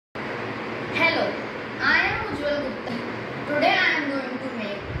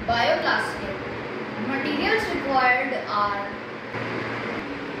are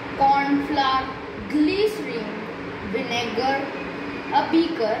corn flour, glycerin, vinegar, a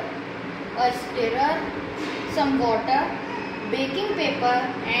beaker, a stirrer, some water, baking paper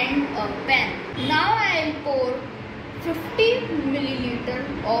and a pan. Now I will pour 50 milliliter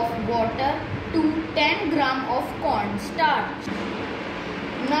of water to 10 gram of corn starch.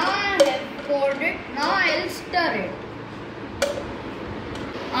 Now I have poured it. Now I will stir it.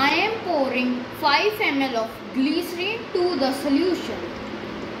 I am pouring 5 ml of glycerin to the solution.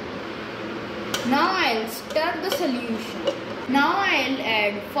 Now I will stir the solution. Now I will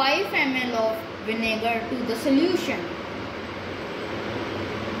add 5 ml of vinegar to the solution.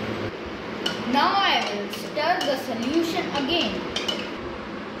 Now I will stir the solution again.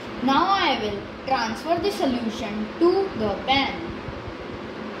 Now I will transfer the solution to the pan.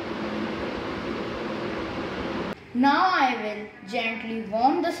 Now I will gently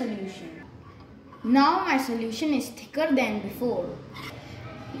warm the solution. Now my solution is thicker than before.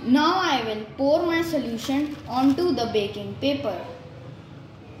 Now I will pour my solution onto the baking paper.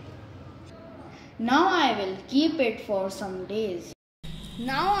 Now I will keep it for some days.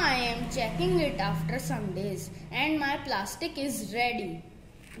 Now I am checking it after some days and my plastic is ready.